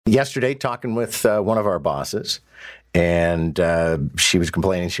Yesterday, talking with one of our bosses, and she was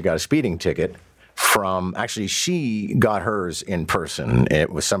complaining she got a speeding ticket actually, she got hers in person. It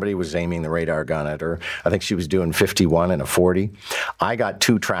was somebody was aiming the radar gun at her. I think she was doing 51 and a 40. I got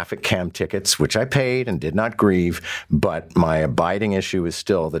 2 traffic cam tickets, which I paid and did not grieve, but my abiding issue is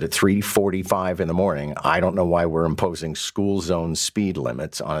still that at 3:45 in the morning, I don't know why we're imposing school zone speed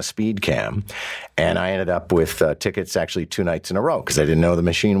limits on a speed cam, and I ended up with tickets actually 2 nights in a row because I didn't know the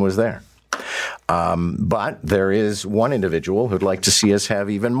machine was there. But there is one individual who'd like to see us have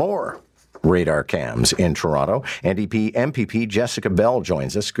even more radar cams in Toronto. NDP MPP Jessica Bell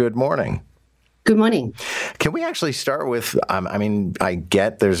joins us. Good morning. Good morning. Can we actually start with, I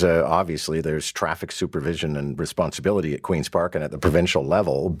get obviously there's traffic supervision and responsibility at Queen's Park and at the provincial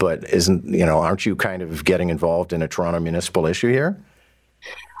level, but aren't you kind of getting involved in a Toronto municipal issue here?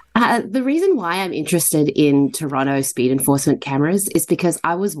 The reason why I'm interested in Toronto speed enforcement cameras is because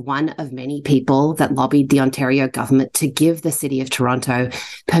I was one of many people that lobbied the Ontario government to give the City of Toronto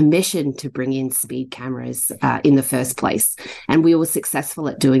permission to bring in speed cameras in the first place. And we were successful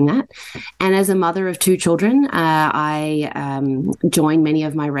at doing that. And as a mother of 2 children, I joined many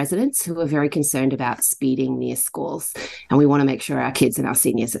of my residents who are very concerned about speeding near schools. And we want to make sure our kids and our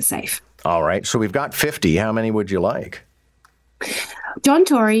seniors are safe. All right. So we've got 50. How many would you like? John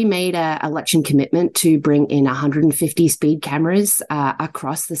Tory made an election commitment to bring in 150 speed cameras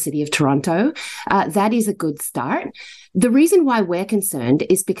across the City of Toronto. That is a good start. The reason why we're concerned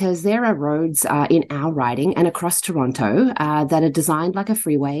is because there are roads in our riding and across Toronto that are designed like a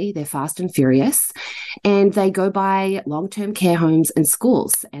freeway. They're fast and furious, and they go by long-term care homes and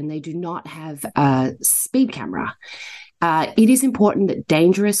schools, and they do not have a speed camera. It is important that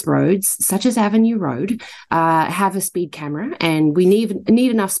dangerous roads, such as Avenue Road, have a speed camera, and we need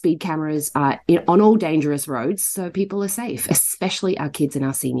enough speed cameras on all dangerous roads so people are safe, especially our kids and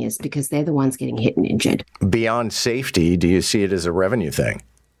our seniors, because they're the ones getting hit and injured. Beyond safety, do you see it as a revenue thing?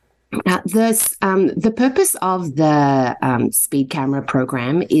 The purpose of the speed camera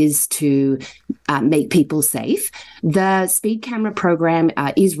program is to make people safe. The speed camera program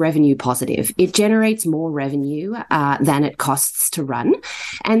is revenue positive. It generates more revenue than it costs to run.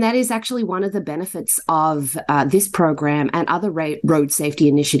 And that is actually one of the benefits of this program and other road safety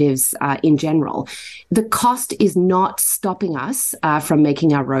initiatives in general. The cost is not stopping us from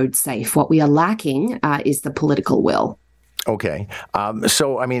making our roads safe. What we are lacking is the political will. Okay.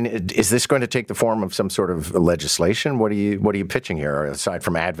 Is this going to take the form of some sort of legislation? What are you pitching here, aside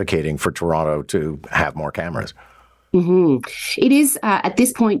from advocating for Toronto to have more cameras? Mm-hmm. It is at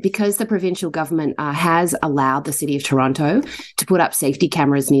this point, because the provincial government has allowed the City of Toronto to put up safety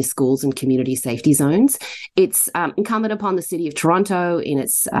cameras near schools and community safety zones. It's incumbent upon the City of Toronto in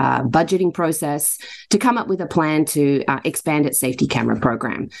its budgeting process to come up with a plan to expand its safety camera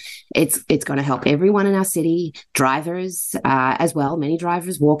program. It's going to help everyone in our city, drivers as well. Many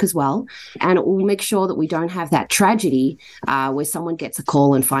drivers walk as well. And it will make sure that we don't have that tragedy where someone gets a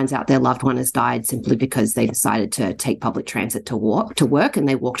call and finds out their loved one has died simply because they decided to take public transit to work and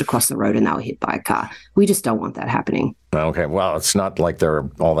they walked across the road and they were hit by a car. We just don't want that happening. Okay. Well, it's not like they're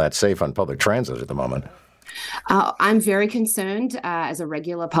all that safe on public transit at the moment. I'm very concerned as a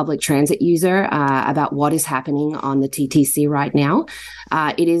regular public transit user about what is happening on the TTC right now.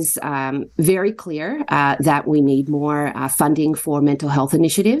 It is very clear that we need more funding for mental health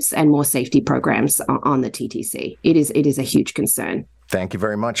initiatives and more safety programs on the TTC. It is a huge concern. Thank you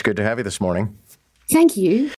very much. Good to have you this morning. Thank you.